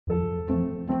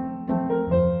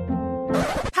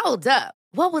Hold up.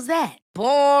 What was that?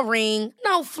 Boring.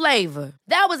 No flavor.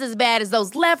 That was as bad as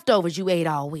those leftovers you ate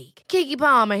all week. Keke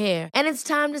Palmer here, and it's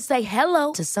time to say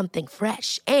hello to something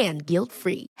fresh and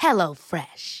guilt-free. Hello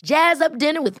Fresh. Jazz up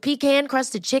dinner with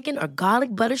pecan-crusted chicken or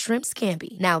garlic butter shrimp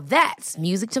scampi. Now that's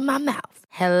music to my mouth.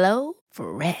 Hello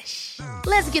Fresh.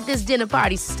 Let's get this dinner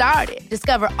party started.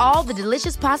 Discover all the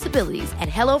delicious possibilities at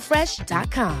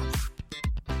hellofresh.com.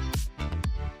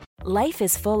 Life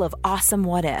is full of awesome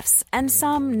what-ifs, and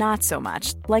some not so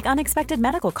much, like unexpected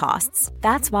medical costs.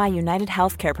 That's why United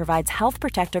Healthcare provides Health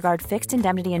Protector Guard fixed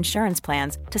indemnity insurance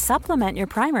plans to supplement your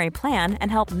primary plan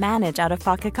and help manage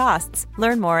out-of-pocket costs.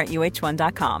 Learn more at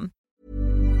uh1.com.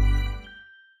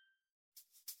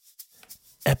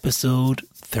 Episode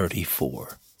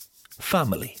 34.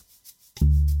 Family.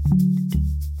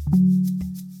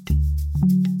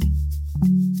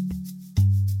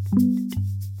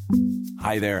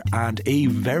 Hi there, and a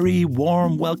very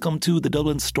warm welcome to the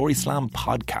Dublin Story Slam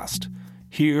podcast.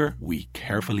 Here we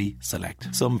carefully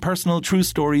select some personal true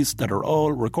stories that are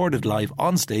all recorded live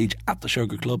on stage at the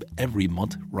Sugar Club every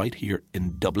month right here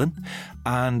in Dublin.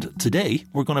 And today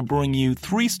we're going to bring you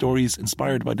 3 stories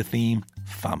inspired by the theme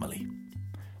family.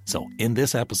 So in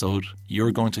this episode,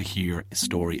 you're going to hear a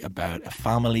story about a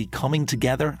family coming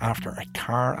together after a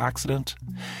car accident.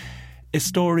 A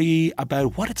story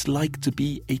about what it's like to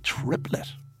be a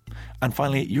triplet. And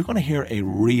finally, you're going to hear a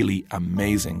really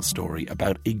amazing story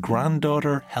about a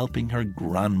granddaughter helping her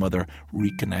grandmother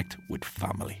reconnect with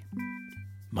family.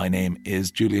 My name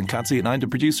is Julian Clancy and I'm the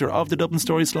producer of the Dublin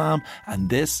Story Slam, and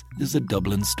this is the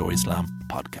Dublin Story Slam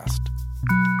podcast.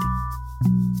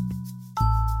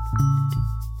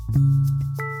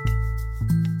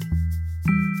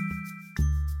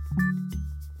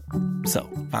 So,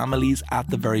 families at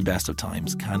the very best of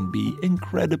times can be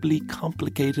incredibly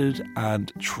complicated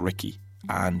and tricky.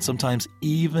 And sometimes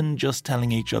even just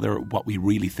telling each other what we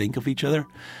really think of each other,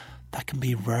 that can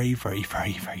be very, very,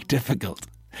 very, very difficult.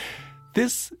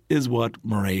 This is what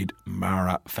Mairead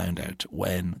Mara found out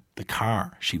when the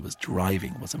car she was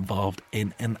driving was involved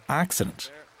in an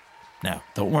accident. Now,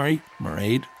 don't worry,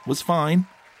 Mairead was fine,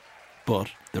 but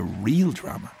the real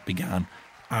drama began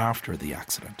after the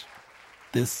accident.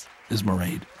 This is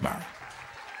Mairead Mara.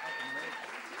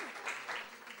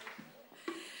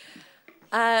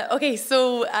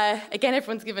 So again,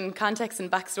 everyone's given context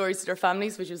and backstories to their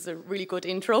families, which is a really good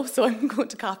intro, so I'm going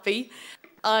to copy.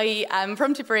 I am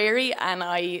from Tipperary and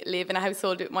I live in a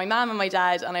household with my mum and my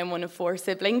dad, and I'm one of 4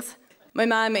 siblings. My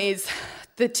mum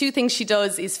the 2 things she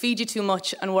does is feed you too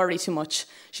much and worry too much.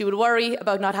 She would worry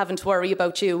about not having to worry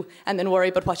about you and then worry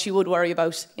about what she would worry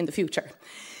about in the future.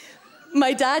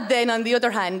 My dad then, on the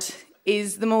other hand,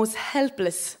 is the most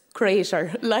helpless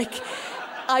creator.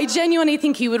 I genuinely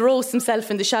think he would roast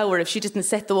himself in the shower if she didn't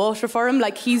set the water for him.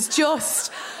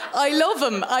 I love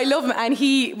him, and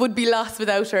he would be lost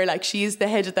without her. She is the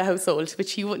head of the household,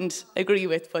 which he wouldn't agree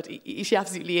with, but she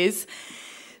absolutely is.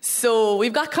 So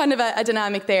we've got kind of a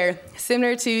dynamic there.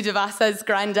 Similar to Devasa's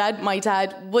granddad, my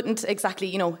dad wouldn't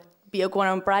exactly, be out going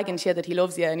around bragging to you that he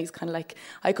loves you, and he's kind of like,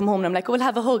 I come home and I'm like, oh, we'll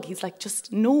have a hug. He's like,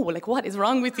 just no, what is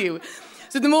wrong with you?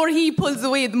 So the more he pulls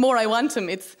away, the more I want him.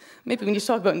 Maybe we need to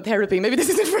talk about in therapy. Maybe this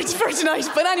isn't for tonight.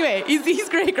 But anyway, he's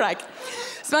great crack.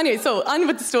 So on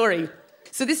with the story.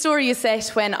 So this story is set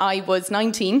when I was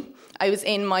 19. I was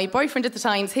in my boyfriend at the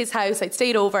time's, his house. I'd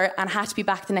stayed over and had to be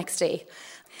back the next day.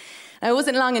 I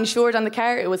wasn't long insured on the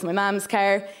car. It was my mum's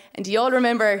car. And do you all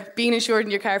remember being insured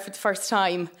in your car for the first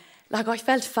time? I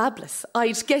felt fabulous.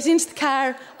 I'd get into the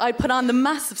car, I'd put on the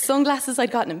massive sunglasses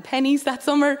I'd gotten in pennies that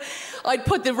summer. I'd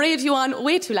put the radio on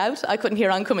way too loud. I couldn't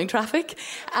hear oncoming traffic.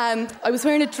 I was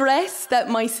wearing a dress that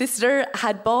my sister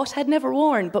had bought, had never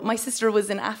worn, but my sister was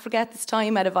in Africa at this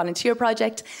time at a volunteer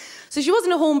project. So she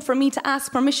wasn't at home for me to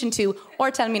ask permission to or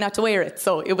tell me not to wear it.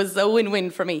 So it was a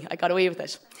win-win for me. I got away with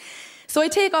it. So I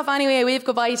take off anyway, I wave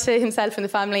goodbye to himself and the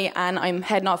family, and I'm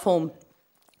heading off home.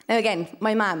 Now again,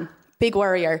 my mum, big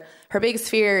worrier. Her biggest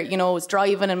fear, was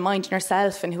driving and minding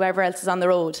herself and whoever else is on the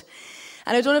road.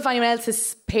 And I don't know if anyone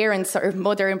else's parents or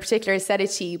mother in particular has said it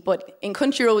to you, but in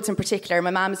country roads in particular,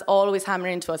 my mum is always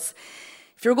hammering into us.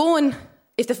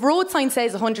 If the road sign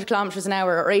says 100 kilometres an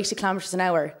hour or 80 kilometres an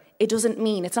hour, it doesn't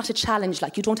mean, it's not a challenge,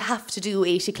 you don't have to do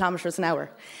 80 kilometres an hour.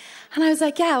 And I was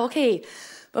like, yeah, okay.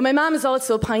 But my mum is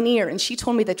also a pioneer, and she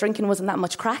told me that drinking wasn't that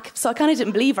much crack, so I kind of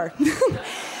didn't believe her.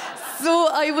 So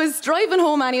I was driving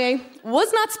home anyway,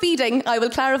 was not speeding, I will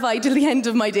clarify till the end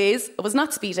of my days. I was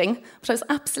not speeding, but I was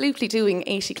absolutely doing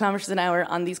 80 kilometres an hour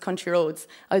on these country roads.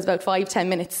 I was about 5-10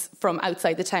 minutes from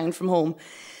outside the town from home.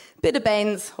 Bit of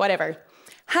bends, whatever.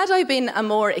 Had I been a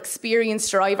more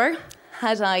experienced driver,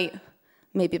 had I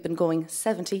Maybe I'd been going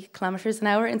 70 kilometres an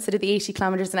hour instead of the 80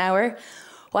 kilometres an hour.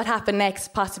 What happened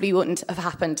next possibly wouldn't have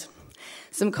happened.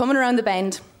 So I'm coming around the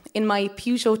bend in my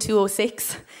Peugeot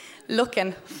 206,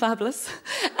 looking fabulous,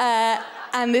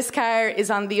 and this car is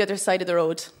on the other side of the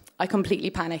road. I completely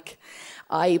panic.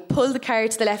 I pull the car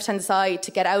to the left-hand side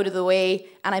to get out of the way,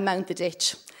 and I mount the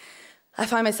ditch. I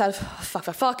find myself,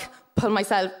 pull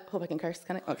myself, hope I can curse,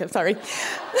 can I? Okay, sorry.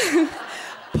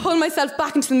 Pull myself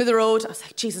back into the middle of the road. I was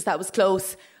like, Jesus, that was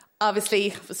close. Obviously,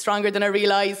 it was stronger than I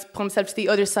realised. Pull myself to the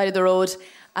other side of the road,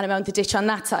 and I mount the ditch on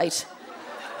that side.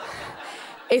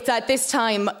 It's at this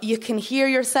time, you can hear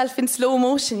yourself in slow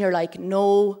motion. You're like,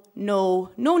 no. And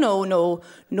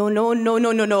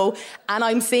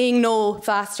I'm saying no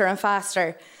faster and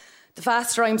faster. The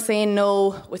faster I'm saying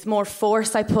no, with more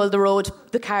force, I pull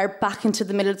the car back into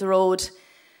the middle of the road.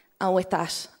 And with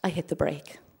that, I hit the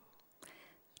brake.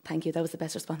 Thank you, that was the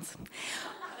best response.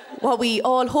 What we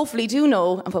all hopefully do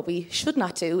know, and what we should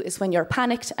not do, is when you're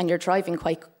panicked and you're driving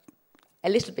quite a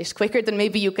little bit quicker than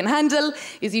maybe you can handle,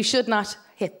 is you should not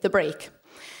hit the brake.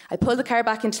 I pull the car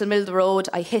back into the middle of the road,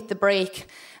 I hit the brake,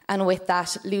 and with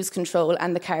that, lose control,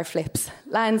 and the car flips,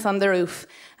 lands on the roof,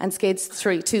 and skids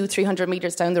 300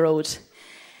 metres down the road.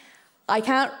 I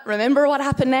can't remember what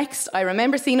happened next. I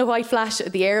remember seeing a white flash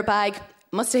at the airbag,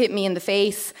 must have hit me in the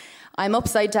face. I'm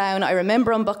upside down, I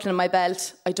remember unbuckling my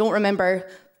belt. I don't remember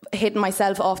hitting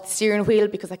myself off the steering wheel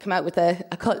because I come out with a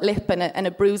cut lip and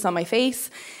a bruise on my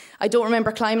face. I don't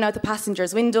remember climbing out the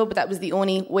passenger's window, but that was the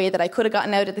only way that I could have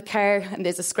gotten out of the car. And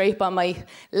there's a scrape on my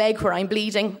leg where I'm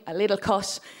bleeding, a little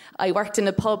cut. I worked in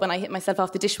a pub and I hit myself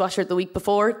off the dishwasher the week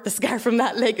before. The scar from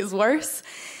that leg is worse.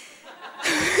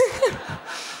 I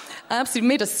absolutely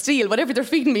made of steel. Whatever they're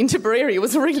feeding me in Tipperary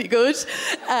was really good.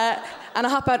 And I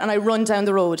hop out and I run down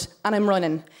the road. And I'm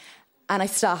running. And I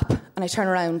stop and I turn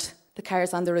around. The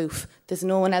car's on the roof. There's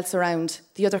no one else around.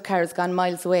 The other car has gone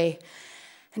miles away.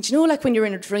 And you know, like when you're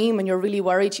in a dream and you're really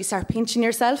worried, you start pinching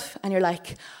yourself and you're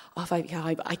like,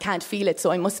 I can't feel it, so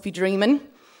I must be dreaming.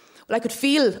 Well, I could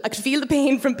feel the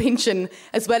pain from pinching,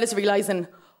 as well as realising,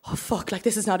 oh fuck, like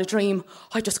this is not a dream.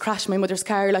 I just crashed my mother's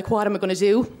car, like what am I going to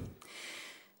do?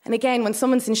 And again, when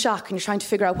someone's in shock and you're trying to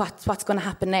figure out what's going to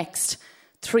happen next,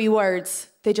 3 words,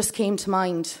 they just came to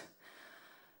mind.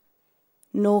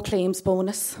 No claims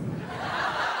bonus.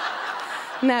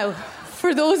 Now,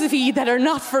 for those of you that are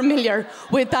not familiar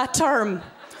with that term,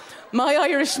 my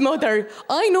Irish mother,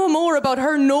 I know more about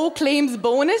her no claims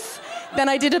bonus than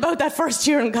I did about that first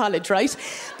year in college, right?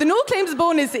 The no claims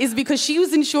bonus is because she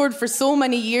was insured for so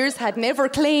many years, had never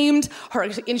claimed, her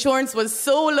insurance was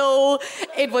so low,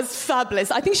 it was fabulous.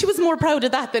 I think she was more proud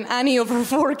of that than any of her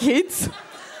 4 kids.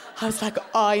 I was like,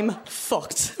 I'm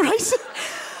fucked, right?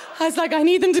 I was like, I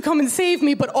need them to come and save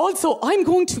me, but also I'm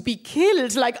going to be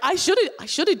killed. Like, I should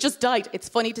have just died. It's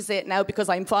funny to say it now because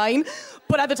I'm fine.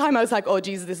 But at the time I was like, oh,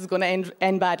 Jesus, this is going to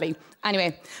end badly.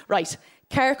 Anyway, right.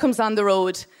 Car comes on the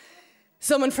road.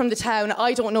 Someone from the town,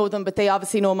 I don't know them, but they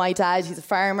obviously know my dad. He's a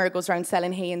farmer, goes around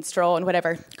selling hay and straw and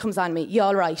whatever. Comes on me. You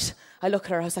all right? I look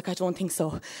at her, I was like, I don't think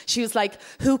so. She was like,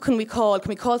 who can we call? Can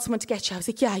we call someone to get you? I was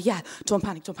like, yeah, don't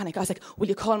panic. I was like, will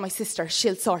you call my sister?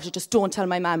 She'll sort it, just don't tell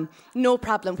my mum. No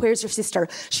problem, where's your sister?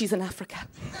 She's in Africa.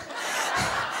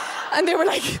 And they were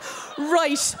like,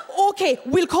 right, okay,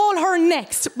 we'll call her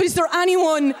next. But is there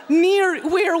anyone near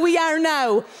where we are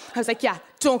now? I was like, yeah,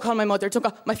 don't call my mother, don't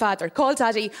call my father. Call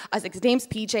Daddy. I was like, his name's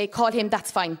PJ, call him,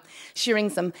 that's fine. She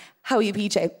rings him, how are you,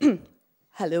 PJ?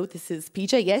 Hello, this is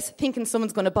PJ, yes? Thinking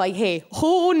someone's going to buy hay.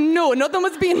 Oh no, nothing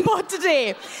was being bought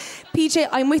today. PJ,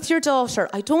 I'm with your daughter.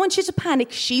 I don't want you to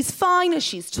panic. She's fine.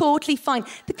 She's totally fine.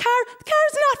 The car's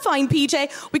not fine,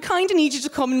 PJ. We kind of need you to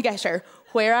come and get her.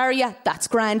 Where are you? That's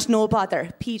grand, no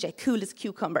bother. PJ, cool as a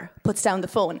cucumber, puts down the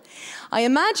phone. I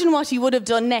imagine what he would have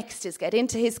done next is get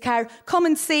into his car, come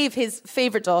and save his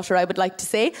favourite daughter, I would like to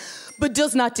say, but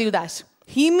does not do that.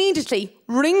 He immediately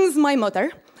rings my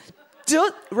mother,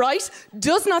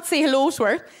 does not say hello to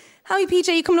her. How are you,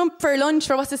 PJ? You coming up for lunch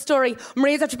or what's the story?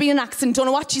 Maria's after being in an accident, don't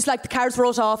know what she's like, the car's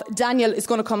wrote off. Daniel is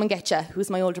going to come and get you, who's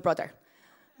my older brother.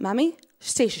 Mammy,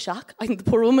 state of shock. I think the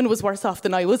poor woman was worse off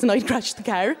than I was and I'd crashed the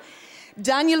car.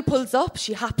 Daniel pulls up,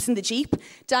 she hops in the Jeep.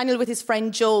 Daniel with his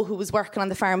friend Joe, who was working on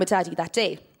the farm with Daddy that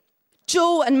day.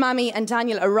 Joe and Mammy and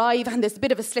Daniel arrive and there's a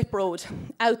bit of a slip road.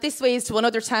 Out this way is to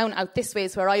another town, out this way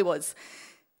is where I was.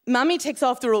 Mammy takes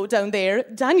off the road down there.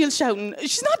 Daniel's shouting,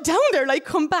 she's not down there, like,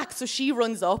 come back. So she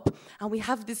runs up and we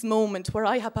have this moment where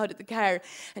I hop out of the car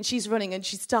and she's running and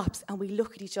she stops and we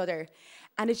look at each other.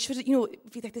 And it should,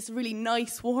 be like this really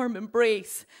nice, warm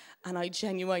embrace. And I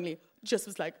genuinely just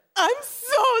was like, I'm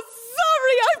so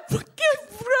sorry, I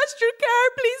crashed your car,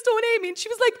 please don't hate me. And she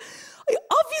was like, I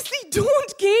obviously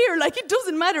don't care. Like, it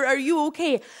doesn't matter. Are you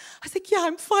okay? I was like, yeah,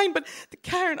 I'm fine, but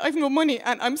Karen, I've no money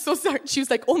and I'm so sorry. She was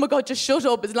like, oh my God, just shut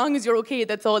up. As long as you're okay,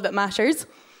 that's all that matters.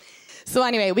 So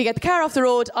anyway, we get the car off the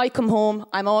road. I come home.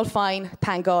 I'm all fine,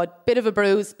 thank God. Bit of a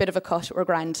bruise, bit of a cut. We're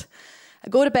grand. I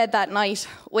go to bed that night,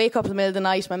 wake up in the middle of the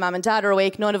night. My mum and dad are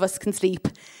awake. None of us can sleep.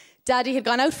 Daddy had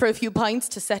gone out for a few pints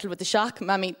to settle with the shock.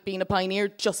 Mammy, being a pioneer,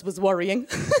 just was worrying,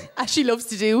 as she loves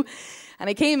to do. And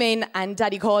I came in and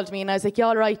Daddy called me and I was like, you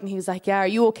all right? And he was like, yeah, are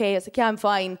you okay? I was like, yeah, I'm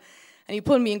fine. And he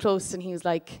pulled me in close and he was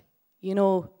like, you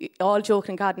know, all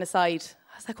joking and gadding aside.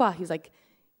 I was like, what? He was like,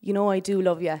 you know, I do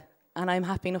love you and I'm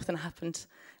happy nothing happened.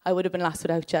 I would have been lost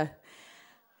without you.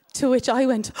 To which I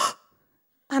went,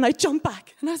 and I jumped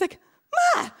back and I was like,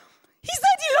 Ma, he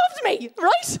said he loved me,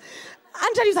 right?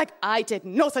 And Daddy was like, I did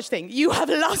no such thing. You have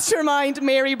lost your mind.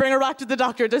 Mary, bring her back to the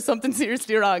doctor. There's something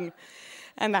seriously wrong.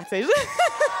 And that's it.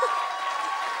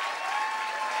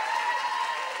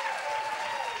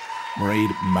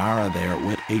 Mairead Mara there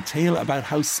with a tale about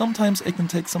how sometimes it can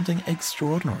take something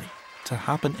extraordinary to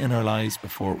happen in our lives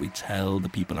before we tell the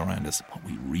people around us what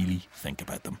we really think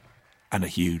about them. And a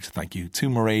huge thank you to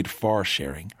Mairead for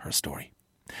sharing her story.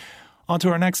 On to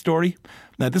our next story.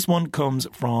 Now, this one comes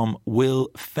from Will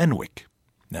Fenwick.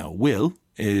 Now, Will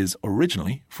is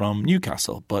originally from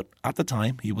Newcastle, but at the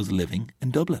time he was living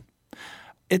in Dublin.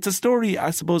 It's a story,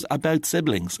 I suppose, about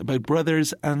siblings, about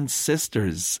brothers and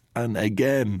sisters. And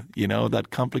again, you know, that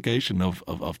complication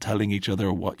of telling each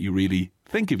other what you really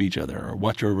think of each other or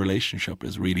what your relationship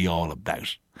is really all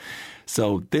about.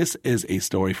 So this is a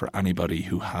story for anybody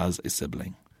who has a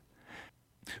sibling.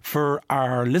 For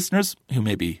our listeners who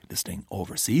may be listening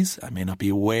overseas and may not be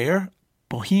aware,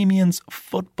 Bohemians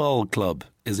Football Club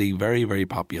is a very, very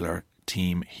popular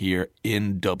team here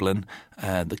in Dublin,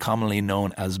 commonly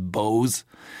known as Bohs.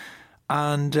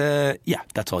 And yeah,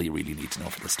 that's all you really need to know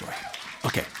for this story.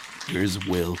 Okay, here's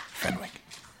Will Fenwick.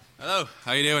 Hello,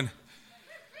 how you doing?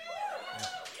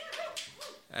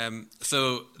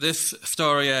 So this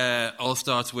story all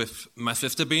starts with my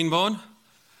sister being born.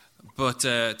 But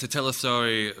to tell a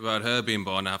story about her being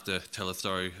born, I have to tell a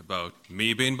story about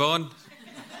me being born.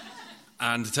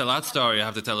 And to tell that story, I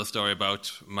have to tell a story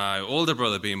about my older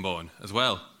brother being born as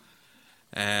well.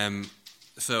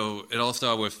 So it all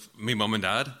started with me mum and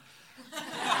dad.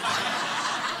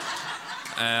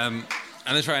 And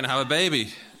they're trying to have a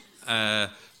baby.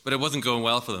 But it wasn't going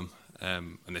well for them.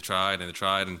 And they tried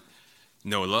and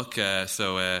no luck.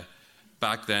 So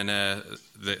back then,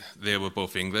 they were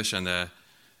both English and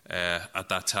at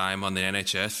that time on the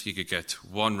NHS, you could get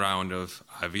one round of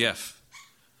IVF.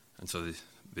 And so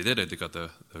they did it. They got the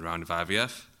round of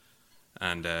IVF.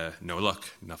 And no luck.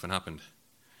 Nothing happened.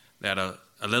 They had a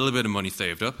little bit of money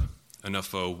saved up, enough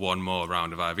for one more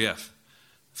round of IVF.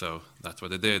 So that's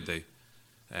what they did.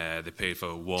 They paid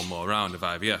for one more round of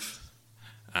IVF.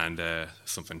 And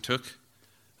something took.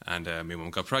 And my mum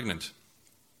got pregnant.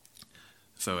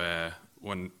 So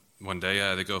one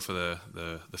day they go for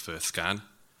the first scan.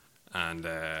 And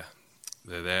they're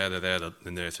there,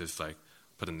 the nurse is like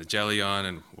putting the jelly on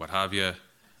and what have you.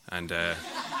 And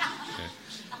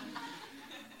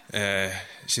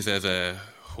she says,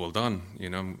 hold on, you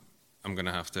know, I'm going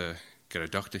to have to get a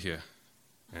doctor here,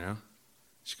 you know.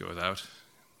 She goes out,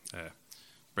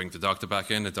 brings the doctor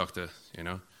back in. The doctor, you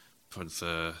know, puts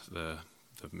the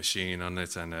machine on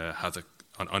it and has it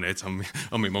on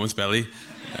my mum's belly.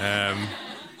 And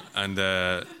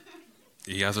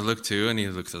he has a look too, and he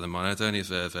looks at the monitor and he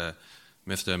says,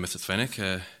 Mr. and Mrs. Fenwick,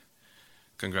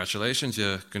 congratulations,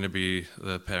 you're going to be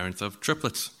the parents of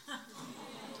triplets.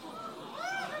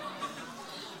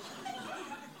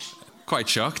 Quite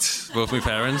shocked, both my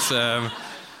parents,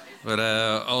 but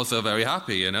also very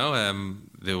happy, you know.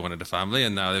 They wanted a family,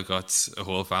 and now they've got a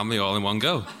whole family all in one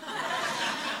go.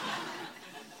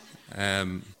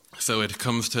 So it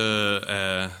comes to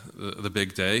the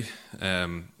big day,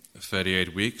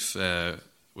 38 weeks,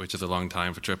 which is a long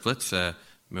time for triplets. My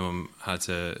mum had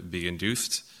to be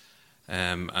induced,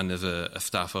 and there's a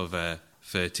staff of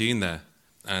 13 there.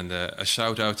 And a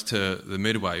shout out to the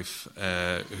midwife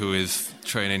who is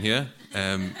training here.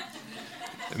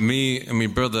 Me and my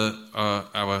brother,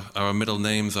 our middle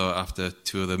names are after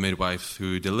two of the midwives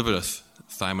who delivered us,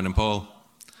 Simon and Paul.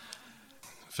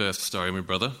 First story, my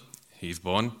brother, he's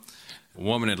born.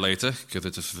 1 minute later, because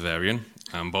it's a cesarean,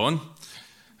 I'm born.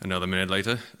 Another minute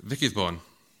later, Vicky's born.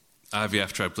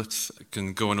 IVF triplets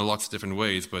can go in lots of different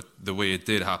ways, but the way it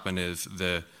did happen is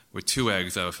there were two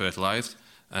eggs that were fertilized,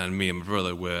 and me and my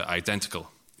brother were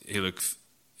identical. He looks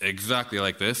exactly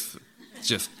like this,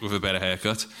 just with a better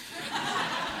haircut.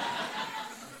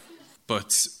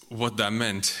 But what that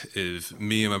meant is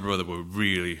me and my brother were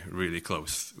really, really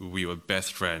close. We were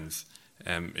best friends.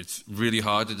 It's really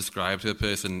hard to describe to a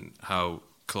person how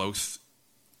close,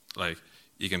 like,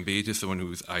 you can be to someone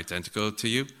who's identical to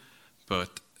you.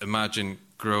 But imagine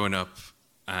growing up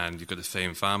and you've got the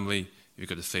same family, you've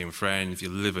got the same friends, you're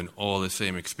living all the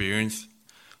same experience,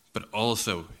 but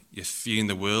also you're seeing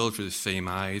the world through the same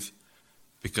eyes,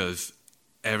 because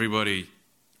everybody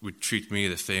would treat me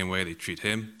the same way they treat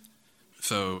him.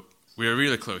 So we were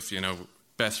really close,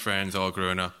 best friends all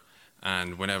growing up.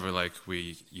 And whenever, like,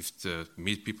 we used to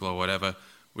meet people or whatever,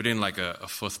 we didn't like a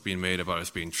fuss being made about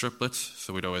us being triplets.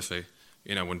 So we'd always say,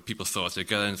 when people saw us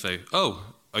together and say,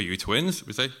 "Oh, are you twins?"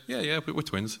 We'd say, yeah, we're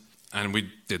twins. And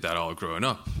we did that all growing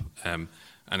up. And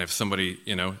if somebody,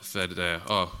 said,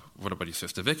 "Oh, what about your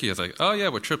sister Vicky?" I was like, "Oh, yeah,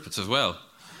 we're triplets as well."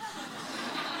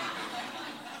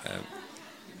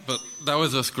 But that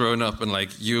was us growing up, and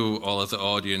like you all as the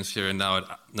audience here and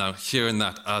now hearing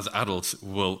that as adults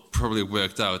will probably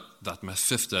worked out that my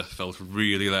sister felt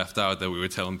really left out that we were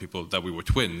telling people that we were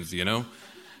twins, And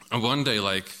one day,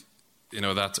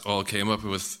 that all came up. It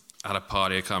was at a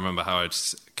party. I can't remember how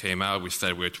it came out. We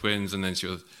said we were twins, and then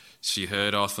she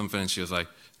heard or something, and she was like,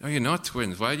 "No, you're not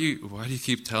twins. Why do you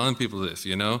keep telling people this?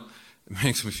 It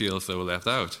makes me feel so left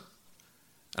out."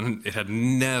 And it had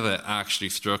never actually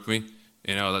struck me,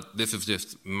 that this is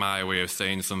just my way of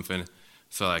saying something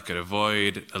so I could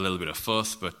avoid a little bit of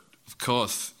fuss. But of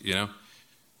course,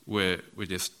 we're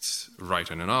just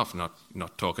writing it off,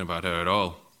 not talking about her at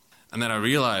all. And then I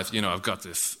realized, I've got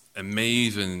this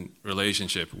amazing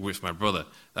relationship with my brother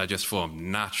that just formed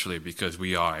naturally because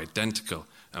we are identical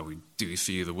and we do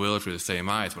see the world through the same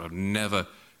eyes, but I've never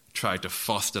tried to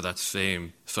foster that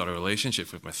same sort of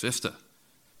relationship with my sister,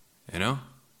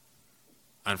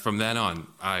 And from then on,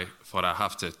 I thought I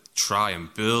have to try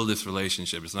and build this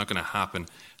relationship. It's not going to happen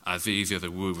as easy as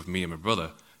it would with me and my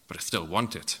brother, but I still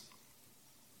want it.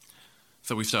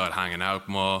 So we started hanging out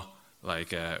more. We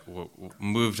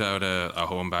moved out of our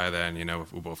home by then,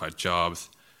 we both had jobs.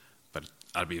 But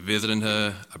I'd be visiting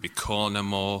her, I'd be calling her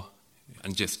more,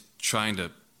 and just trying to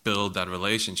build that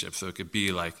relationship so it could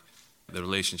be like the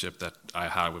relationship that I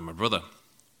had with my brother.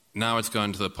 Now it's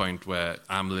gone to the point where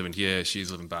I'm living here, she's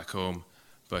living back home.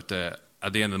 But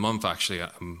at the end of the month, actually,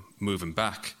 I'm moving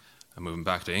back. I'm moving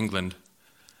back to England.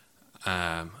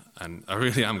 And I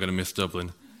really am going to miss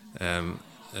Dublin,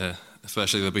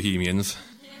 especially the Bohemians.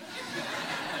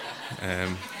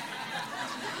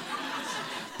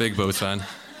 Big Boats fan.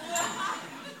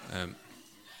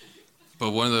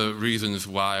 But one of the reasons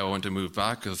why I want to move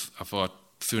back is I thought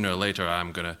sooner or later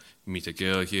I'm going to meet a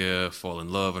girl here, fall in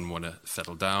love, and want to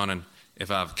settle down. And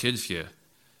if I have kids here,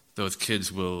 those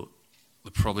kids will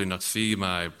probably not see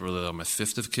my brother or my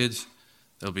sister's kids.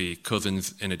 They'll be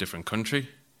cousins in a different country,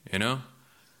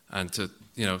 And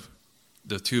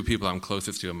the two people I'm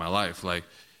closest to in my life,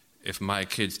 if my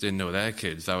kids didn't know their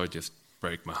kids, that would just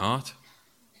break my heart.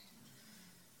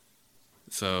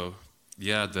 So,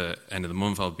 at the end of the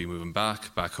month, I'll be moving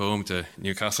back home to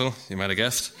Newcastle, you might have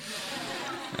guessed.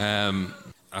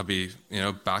 I'll be,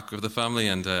 back with the family,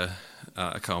 and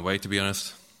I can't wait, to be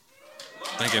honest.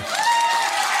 Thank you.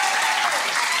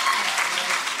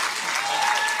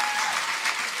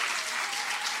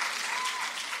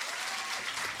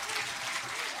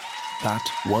 That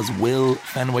was Will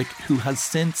Fenwick, who has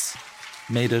since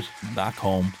made it back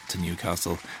home to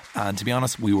Newcastle. And to be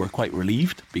honest, we were quite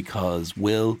relieved because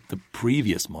Will, the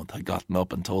previous month, had gotten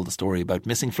up and told a story about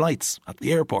missing flights at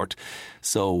the airport.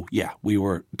 So, we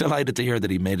were delighted to hear that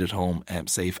he made it home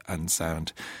safe and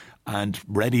sound and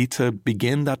ready to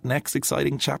begin that next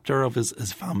exciting chapter of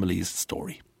his family's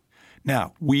story.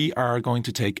 Now, we are going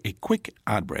to take a quick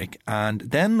ad break, and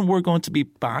then we're going to be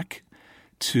back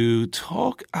to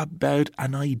talk about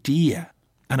an idea.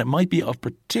 And it might be of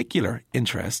particular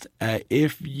interest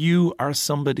if you are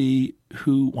somebody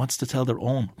who wants to tell their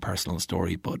own personal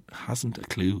story but hasn't a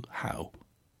clue how.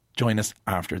 Join us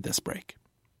after this break.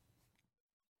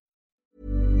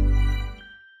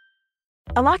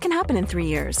 A lot can happen in 3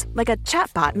 years, like a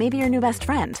chatbot may be your new best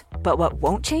friend. But what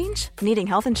won't change? Needing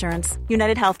health insurance.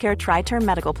 United Healthcare Tri-Term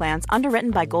Medical Plans,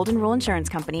 underwritten by Golden Rule Insurance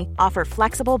Company, offer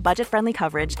flexible, budget-friendly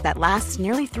coverage that lasts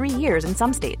nearly 3 years in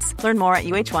some states. Learn more at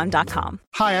uh1.com.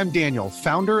 Hi, I'm Daniel,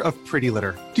 founder of Pretty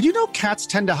Litter. Did you know cats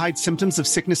tend to hide symptoms of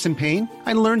sickness and pain?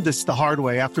 I learned this the hard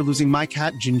way after losing my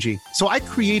cat, Gingy. So I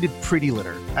created Pretty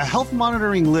Litter, a health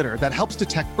monitoring litter that helps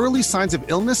detect early signs of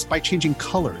illness by changing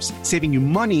colors, saving you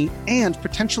money and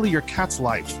potentially your cat's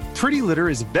life. Pretty Litter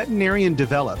is veterinarian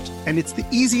developed, and it's the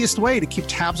easiest way to keep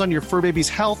tabs on your fur baby's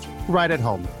health right at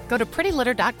home. Go to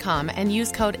prettylitter.com and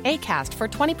use code ACAST for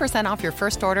 20% off your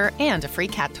first order and a free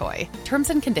cat toy.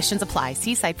 Terms and conditions apply.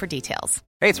 See site for details.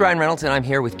 Hey, it's Ryan Reynolds, and I'm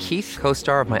here with Keith,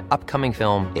 co-star of my upcoming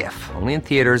film, If, only in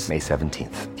theaters May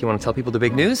 17th. Do you want to tell people the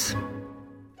big news?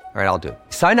 All right, I'll do it.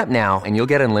 Sign up now and you'll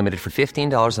get unlimited for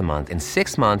 $15 a month and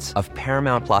 6 months of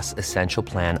Paramount Plus Essential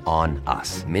Plan on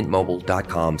us.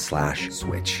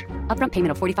 MintMobile.com/switch. Upfront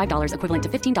payment of $45 equivalent to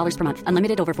 $15 per month.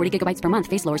 Unlimited over 40 gigabytes per month.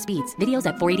 Face lower speeds. Videos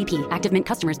at 480p. Active Mint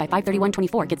customers by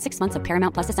 531.24 get 6 months of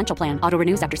Paramount Plus Essential Plan. Auto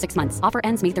renews after 6 months. Offer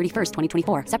ends May 31st,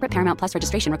 2024. Separate Paramount Plus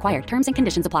registration required. Terms and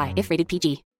conditions apply if rated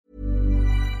PG.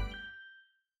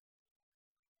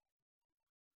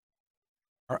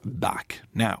 Back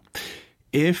now.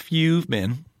 If you've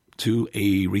been to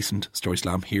a recent Story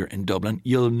Slam here in Dublin,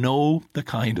 you'll know the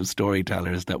kind of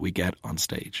storytellers that we get on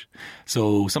stage.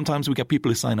 So sometimes we get people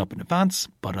who sign up in advance,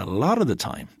 but a lot of the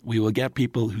time we will get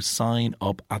people who sign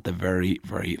up at the very,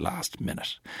 very last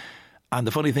minute. And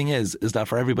the funny thing is that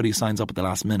for everybody who signs up at the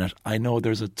last minute, I know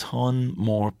there's a ton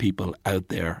more people out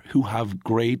there who have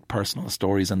great personal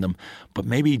stories in them, but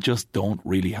maybe just don't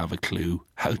really have a clue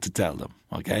how to tell them,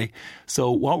 okay?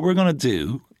 So what we're going to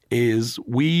do is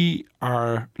we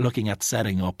are looking at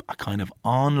setting up a kind of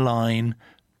online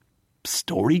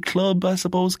story club, I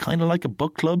suppose, kind of like a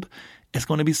book club. It's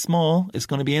going to be small. It's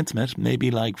going to be intimate, maybe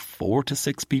like 4 to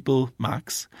 6 people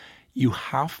max. You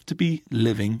have to be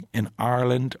living in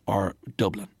Ireland or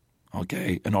Dublin,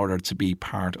 okay, in order to be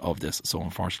part of this. So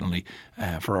unfortunately,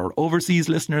 for our overseas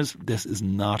listeners, this is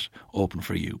not open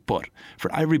for you. But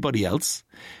for everybody else,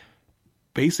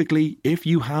 basically, if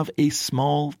you have a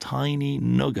small, tiny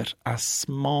nugget, a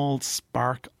small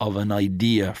spark of an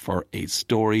idea for a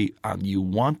story and you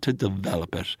want to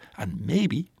develop it and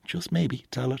maybe, just maybe,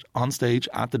 tell it on stage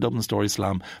at the Dublin Story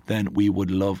Slam, then we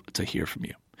would love to hear from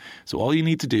you. So all you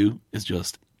need to do is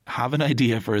just have an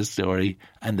idea for a story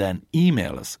and then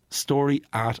email us,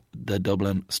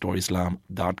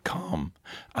 story@thedublinstoryslam.com,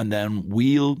 and then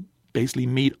we'll basically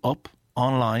meet up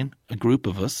online, a group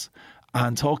of us,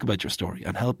 and talk about your story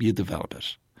and help you develop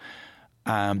it.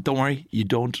 Don't worry, you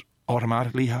don't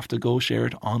automatically have to go share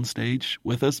it on stage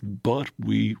with us, but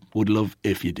we would love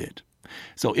if you did.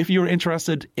 So if you're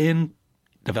interested in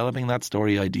developing that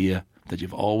story idea that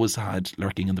you've always had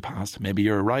lurking in the past, maybe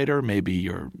you're a writer, maybe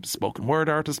you're a spoken word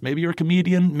artist, maybe you're a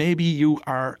comedian, maybe you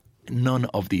are none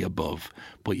of the above,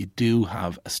 but you do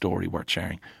have a story worth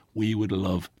sharing, we would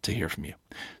love to hear from you.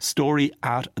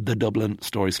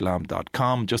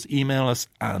 story@thedublinstoryslam.com. Just email us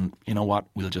and you know what?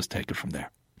 We'll just take it from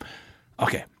there.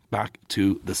 Okay, back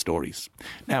to the stories.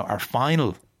 Now, our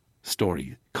final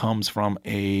story comes from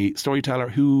a storyteller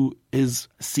who is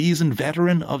a seasoned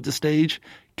veteran of the stage.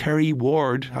 Kerry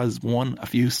Ward has won a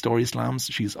few Story Slams.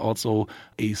 She's also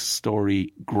a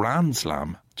Story Grand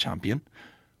Slam champion.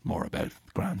 More about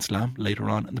Grand Slam later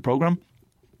on in the programme.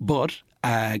 But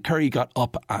Kerry got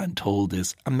up and told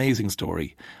this amazing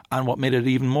story. And what made it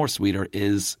even more sweeter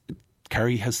is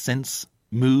Kerry has since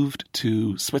moved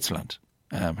to Switzerland,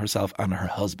 herself and her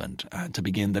husband, to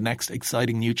begin the next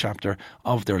exciting new chapter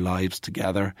of their lives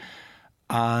together.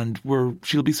 And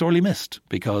she'll be sorely missed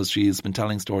because she's been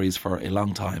telling stories for a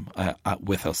long time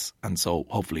with us. And so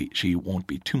hopefully she won't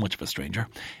be too much of a stranger.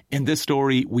 In this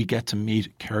story, we get to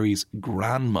meet Kerry's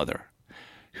grandmother,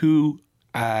 who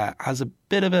has a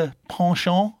bit of a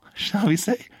penchant, shall we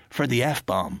say, for the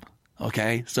F-bomb.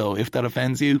 Okay, so if that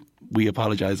offends you, we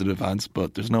apologise in advance,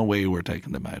 but there's no way we're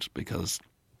taking them out because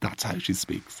that's how she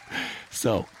speaks.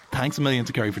 So thanks a million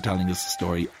to Kerry for telling us the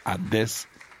story. And this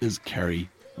is Kerry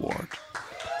Ward.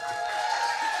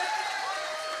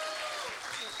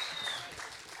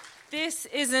 This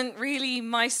isn't really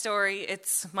my story,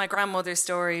 it's my grandmother's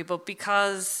story, but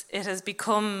because it has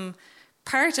become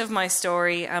part of my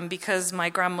story and because my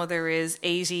grandmother is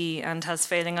 80 and has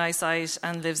failing eyesight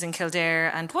and lives in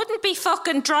Kildare and wouldn't be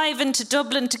fucking driving to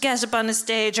Dublin to get up on a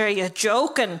stage, are you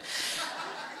joking?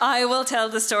 I will tell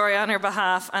the story on her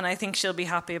behalf and I think she'll be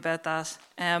happy about that.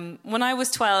 When I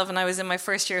was 12 and I was in my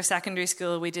first year of secondary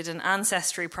school, we did an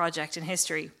ancestry project in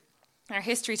history. Our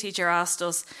history teacher asked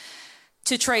us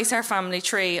to trace our family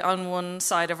tree on one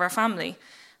side of our family.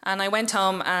 And I went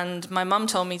home and my mum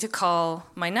told me to call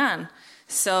my nan.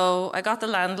 So I got the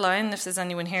landline. If there's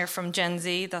anyone here from Gen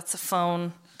Z, that's a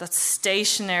phone that's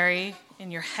stationary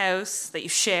in your house that you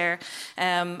share.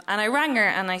 And I rang her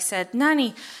and I said,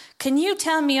 Nanny, can you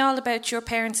tell me all about your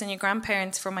parents and your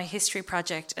grandparents for my history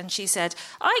project? And she said,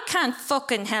 I can't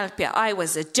fucking help you. I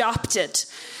was adopted.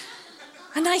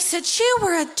 And I said, you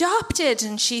were adopted?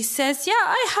 And she says, yeah,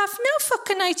 I have no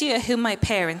fucking idea who my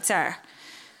parents are.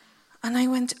 And I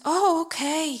went, oh,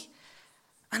 okay.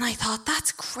 And I thought,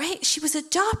 that's great. She was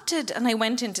adopted. And I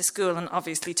went into school and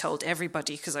obviously told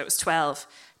everybody because I was 12.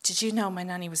 Did you know my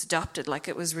nanny was adopted? Like,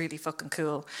 it was really fucking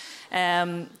cool.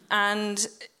 And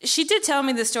she did tell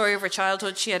me the story of her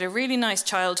childhood. She had a really nice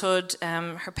childhood.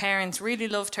 Her parents really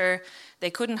loved her.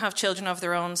 They couldn't have children of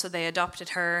their own, so they adopted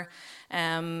her.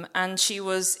 And she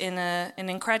was in an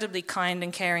incredibly kind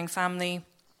and caring family.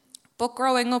 But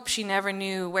growing up, she never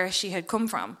knew where she had come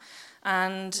from.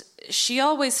 And she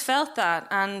always felt that.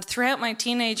 And throughout my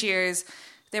teenage years,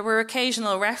 there were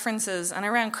occasional references, and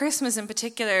around Christmas in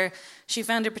particular, she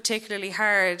found it particularly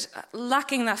hard,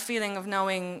 lacking that feeling of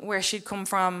knowing where she'd come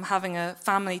from, having a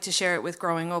family to share it with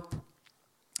growing up.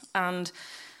 And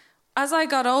as I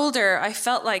got older, I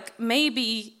felt like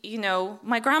maybe,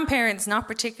 my grandparents, not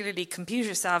particularly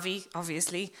computer savvy,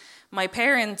 obviously, my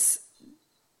parents,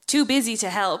 too busy to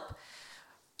help.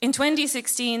 In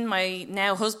 2016, my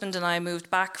now husband and I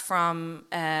moved back from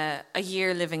a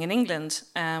year living in England.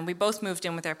 We both moved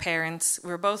in with our parents. We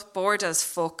were both bored as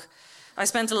fuck. I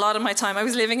spent a lot of my time, I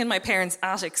was living in my parents'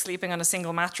 attic, sleeping on a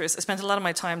single mattress. I spent a lot of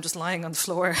my time just lying on the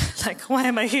floor, like, why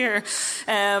am I here?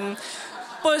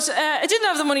 But I didn't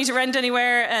have the money to rent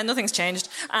anywhere, and nothing's changed.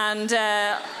 And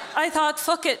I thought,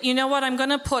 fuck it, you know what? I'm going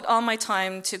to put all my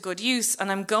time to good use,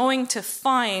 and I'm going to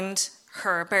find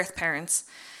her birth parents.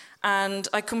 And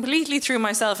I completely threw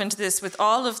myself into this with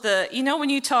all of the...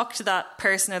 when you talk to that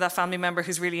person or that family member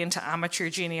who's really into amateur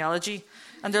genealogy,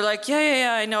 and they're like,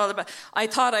 yeah, I know all about... I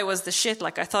thought I was the shit.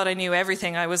 Like, I thought I knew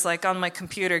everything. I was, like, on my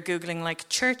computer Googling, like,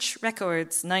 church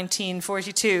records,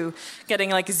 1942, getting,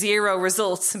 like, 0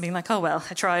 results and being like, oh, well,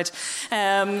 I tried.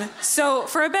 So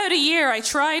for about a year, I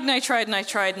tried, and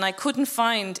I couldn't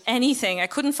find anything. I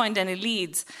couldn't find any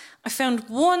leads. I found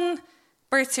one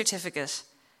birth certificate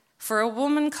for a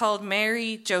woman called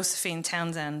Mary Josephine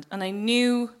Townsend, and I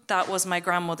knew that was my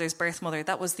grandmother's birth mother.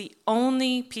 That was the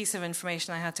only piece of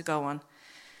information I had to go on.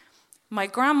 My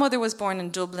grandmother was born in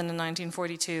Dublin in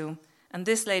 1942, and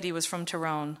this lady was from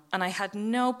Tyrone, and I had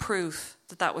no proof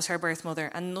that that was her birth mother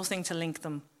and nothing to link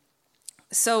them.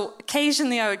 So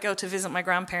occasionally I would go to visit my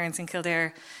grandparents in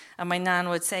Kildare, and my nan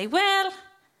would say, well,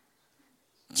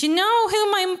 do you know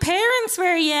who my parents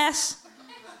were yet?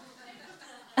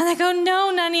 And I go,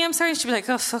 no, Nanny, I'm sorry. She'd be like,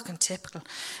 oh, fucking typical.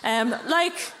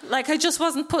 Like I just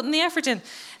wasn't putting the effort in.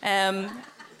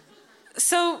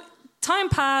 So time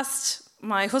passed.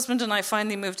 My husband and I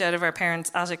finally moved out of our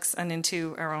parents' attics and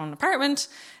into our own apartment.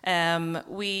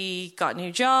 We got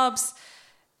new jobs.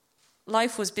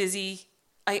 Life was busy.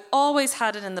 I always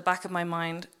had it in the back of my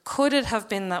mind. Could it have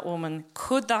been that woman?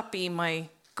 Could that be my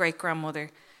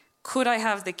great-grandmother? Could I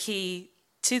have the key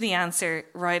to the answer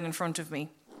right in front of me?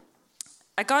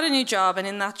 I got a new job, and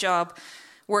in that job,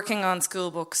 working on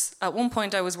school books. At one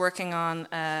point, I was working on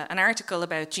an article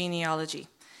about genealogy.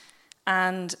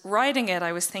 And writing it,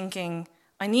 I was thinking,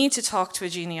 I need to talk to a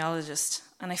genealogist.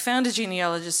 And I found a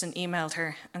genealogist and emailed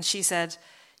her. And she said,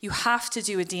 you have to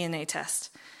do a DNA test.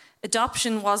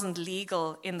 Adoption wasn't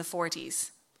legal in the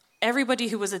 40s. Everybody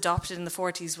who was adopted in the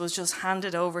 40s was just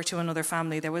handed over to another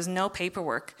family. There was no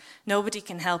paperwork. Nobody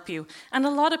can help you. And a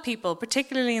lot of people,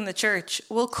 particularly in the church,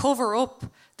 will cover up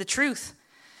the truth.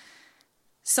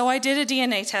 So I did a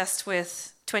DNA test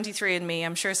with 23andMe.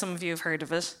 I'm sure some of you have heard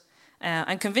of it.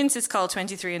 I'm convinced it's called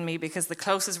 23andMe because the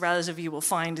closest relative you will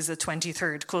find is a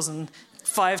 23rd cousin,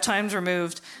 5 times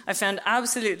removed. I found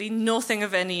absolutely nothing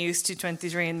of any use to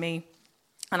 23andMe,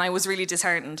 and I was really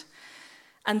disheartened.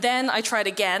 And then I tried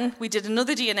again. We did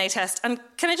another DNA test. And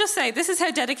can I just say, this is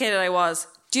how dedicated I was.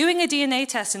 Doing a DNA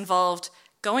test involved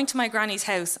going to my granny's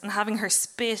house and having her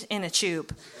spit in a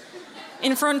tube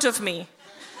in front of me,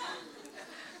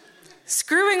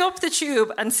 screwing up the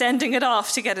tube and sending it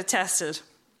off to get it tested.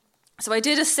 So I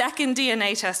did a second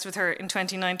DNA test with her in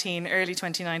 2019, early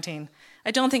 2019.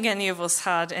 I don't think any of us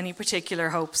had any particular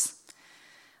hopes.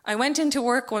 I went into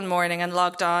work one morning and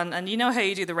logged on, and you know how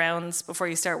you do the rounds before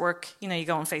you start work? You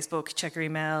go on Facebook, check your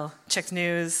email, check the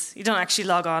news. You don't actually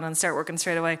log on and start working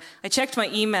straight away. I checked my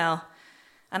email,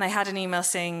 and I had an email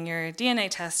saying, your DNA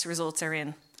test results are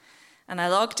in. And I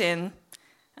logged in,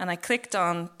 and I clicked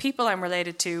on people I'm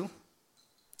related to,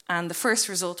 and the first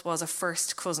result was a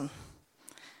first cousin.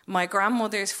 My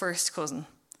grandmother's first cousin.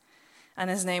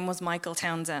 And his name was Michael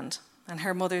Townsend, and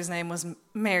her mother's name was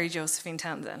Mary Josephine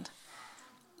Townsend.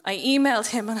 I emailed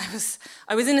him, and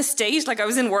I was in a state, like I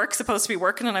was in work, supposed to be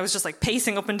working, and I was just like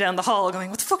pacing up and down the hall going,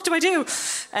 what the fuck do I do?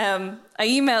 I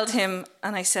emailed him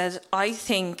and I said, I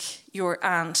think your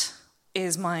aunt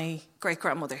is my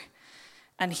great-grandmother.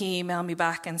 And he emailed me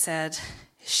back and said,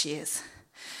 she is.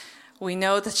 We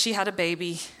know that she had a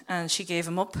baby and she gave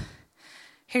him up.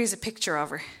 Here's a picture of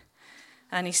her.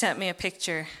 and he sent me a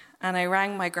picture, and I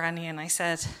rang my granny and I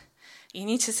said, you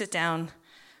need to sit down,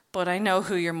 but I know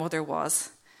who your mother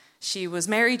was. She was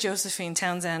Mary Josephine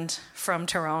Townsend from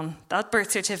Tyrone. That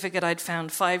birth certificate I'd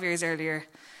found 5 years earlier,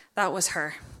 that was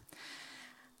her.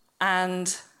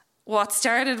 And what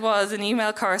started was an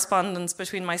email correspondence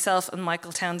between myself and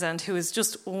Michael Townsend, who is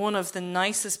just one of the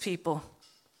nicest people.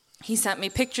 He sent me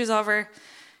pictures of her.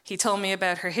 He told me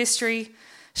about her history.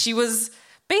 She was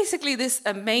basically this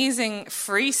amazing,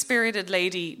 free-spirited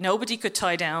lady nobody could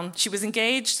tie down. She was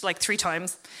engaged like 3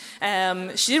 times.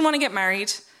 She didn't want to get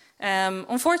married.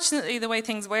 Unfortunately, the way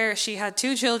things were, she had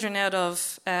 2 children out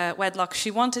of wedlock.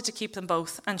 She wanted to keep them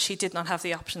both, and she did not have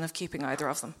the option of keeping either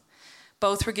of them.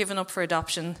 Both were given up for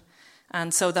adoption,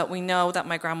 and so that we know that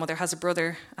my grandmother has a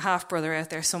brother, a half-brother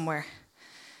out there somewhere.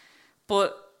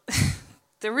 But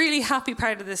the really happy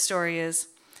part of this story is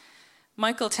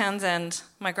Michael Townsend,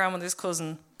 my grandmother's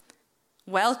cousin,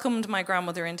 welcomed my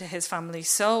grandmother into his family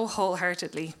so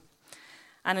wholeheartedly.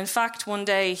 And in fact, one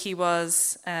day he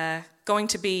was going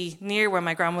to be near where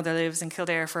my grandmother lives in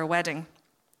Kildare for a wedding.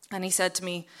 And he said to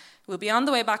me, we'll be on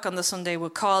the way back on the Sunday,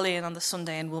 we'll call in on the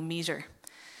Sunday and we'll meet her.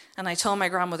 And I told my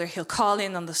grandmother he'll call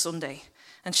in on the Sunday.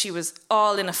 And she was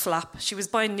all in a flap. She was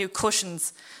buying new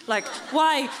cushions. Like,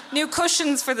 why? New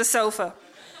cushions for the sofa.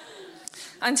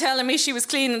 And telling me she was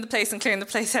cleaning the place and clearing the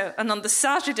place out. And on the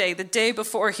Saturday, the day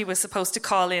before he was supposed to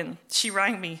call in, she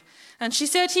rang me. And she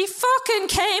said, he fucking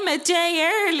came a day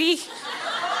early.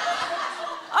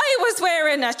 I was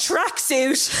wearing a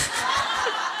tracksuit.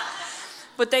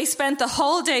 But they spent the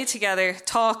whole day together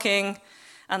talking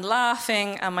and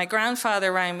laughing, and my grandfather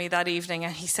rang me that evening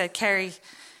and he said, Kerry,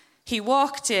 he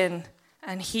walked in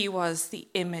and he was the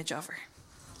image of her.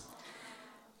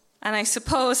 And I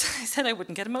suppose, I said I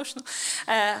wouldn't get emotional,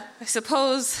 I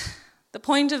suppose the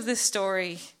point of this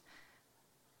story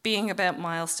being about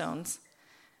milestones,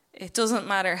 it doesn't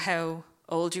matter how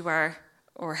old you are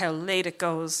or how late it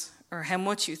goes or how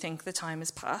much you think the time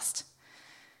has passed.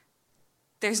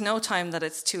 There's no time that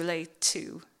it's too late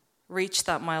to reach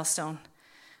that milestone.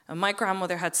 And my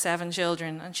grandmother had 7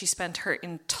 children, and she spent her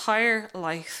entire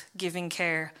life giving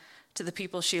care to the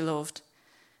people she loved.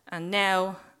 And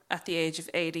now, at the age of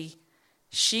 80,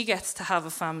 she gets to have a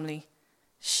family,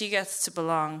 she gets to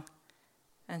belong,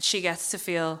 and she gets to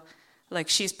feel like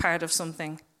she's part of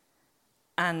something.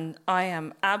 And I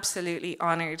am absolutely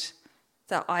honoured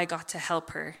that I got to help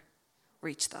her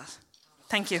reach that.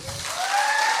 Thank you.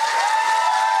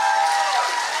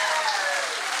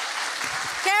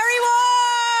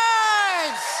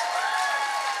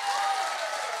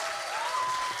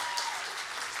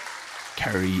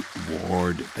 Kerry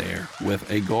Ward there with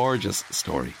a gorgeous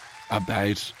story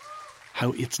about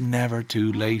how it's never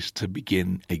too late to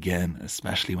begin again,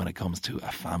 especially when it comes to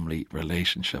a family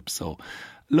relationship. So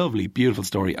lovely, beautiful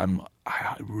story, and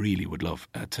I really would love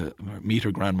to meet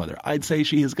her grandmother. I'd say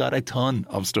she has got a ton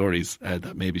of stories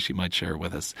that maybe she might share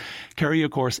with us. Kerry,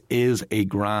 of course, is a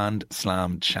Grand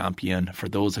Slam champion. For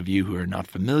those of you who are not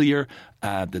familiar,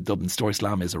 the Dublin Story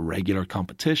Slam is a regular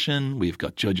competition. We've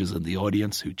got judges in the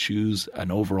audience who choose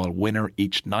an overall winner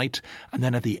each night. And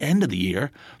then at the end of the year,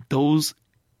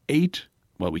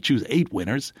 we choose 8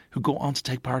 winners who go on to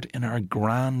take part in our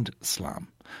Grand Slam.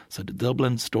 So the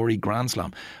Dublin Story Grand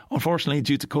Slam. Unfortunately,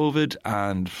 due to COVID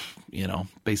and,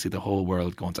 basically the whole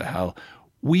world going to hell,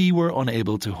 we were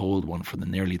unable to hold one for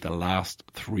nearly the last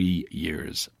 3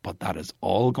 years. But that is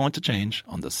all going to change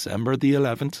on December the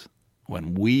 11th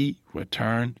when we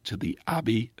return to the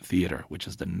Abbey Theatre, which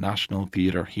is the National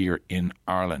Theatre here in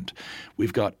Ireland.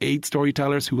 We've got 8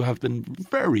 storytellers who have been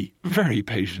very, very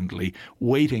patiently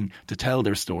waiting to tell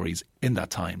their stories in that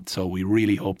time. So we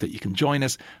really hope that you can join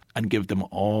us and give them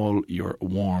all your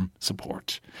warm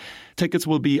support. Tickets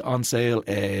will be on sale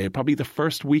probably the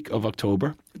first week of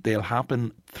October. They'll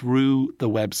happen through the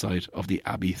website of the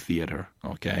Abbey Theatre,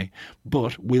 okay?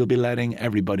 But we'll be letting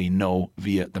everybody know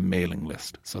via the mailing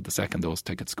list. So the second those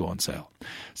tickets go on sale.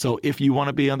 So if you want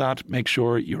to be on that, make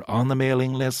sure you're on the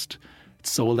mailing list.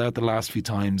 It's sold out the last few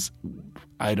times.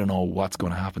 I don't know what's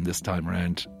going to happen this time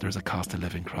around. There's a cost of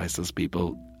living crisis,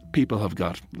 people. People have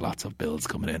got lots of bills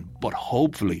coming in, but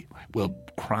hopefully we'll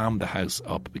cram the house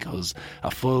up because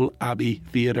a full Abbey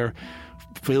Theatre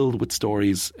filled with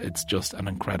stories, it's just an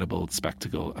incredible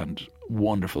spectacle and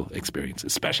wonderful experience,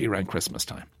 especially around Christmas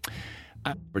time.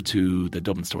 Over to the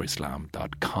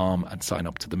DublinStorySlam.com and sign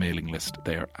up to the mailing list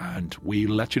there, and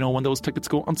we'll let you know when those tickets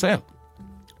go on sale.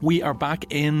 We are back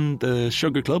in the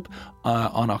Sugar Club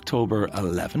on October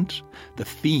 11th. The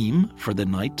theme for the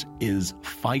night is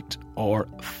Fight or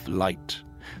Flight.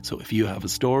 So if you have a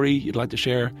story you'd like to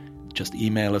share, just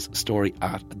email us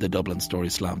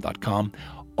story@thedublinstoryslam.com.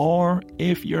 Or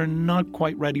if you're not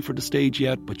quite ready for the stage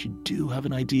yet, but you do have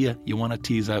an idea you want to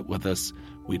tease out with us,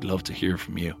 we'd love to hear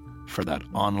from you for that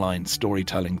online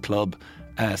storytelling club.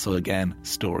 So again,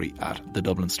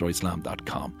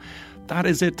 story@thedublinstoryslam.com. That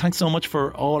is it. Thanks so much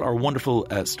for all our wonderful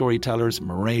storytellers,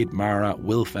 Mairead Mara,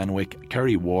 Will Fenwick,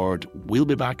 Kerry Ward. We'll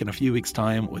be back in a few weeks'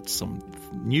 time with some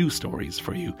new stories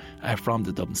for you from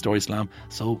the Dublin Story Slam.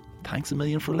 So thanks a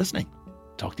million for listening.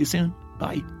 Talk to you soon.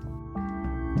 Bye.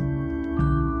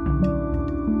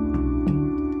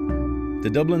 The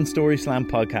Dublin Story Slam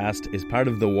podcast is part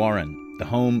of The Warren, the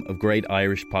home of great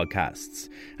Irish podcasts.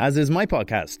 As is my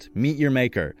podcast, Meet Your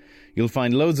Maker. You'll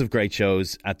find loads of great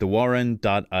shows at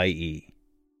thewarren.ie.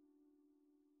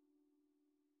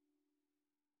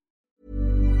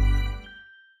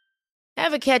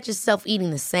 Ever catch yourself eating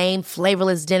the same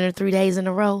flavorless dinner 3 days in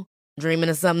a row? Dreaming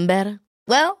of something better?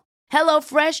 Well,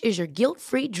 HelloFresh is your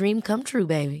guilt-free dream come true,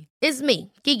 baby. It's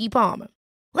me, Keke Palmer.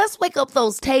 Let's wake up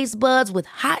those taste buds with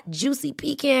hot, juicy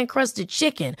pecan-crusted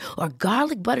chicken or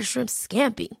garlic butter shrimp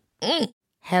scampi.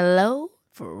 Hello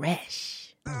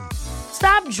Fresh.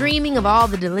 Stop dreaming of all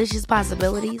the delicious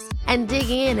possibilities and dig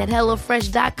in at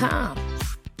HelloFresh.com.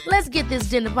 Let's get this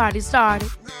dinner party started.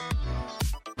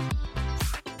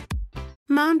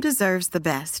 Mom deserves the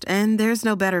best, and there's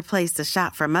no better place to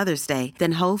shop for Mother's Day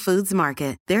than Whole Foods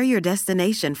Market. They're your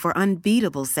destination for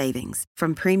unbeatable savings,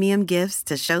 from premium gifts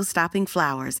to show-stopping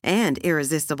flowers and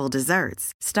irresistible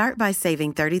desserts. Start by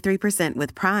saving 33%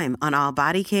 with Prime on all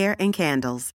body care and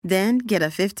candles. Then get a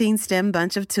 15-stem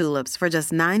bunch of tulips for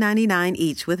just $9.99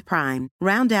 each with Prime.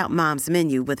 Round out Mom's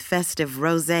menu with festive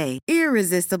rosé,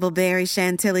 irresistible berry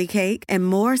chantilly cake, and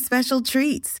more special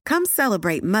treats. Come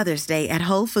celebrate Mother's Day at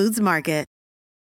Whole Foods Market.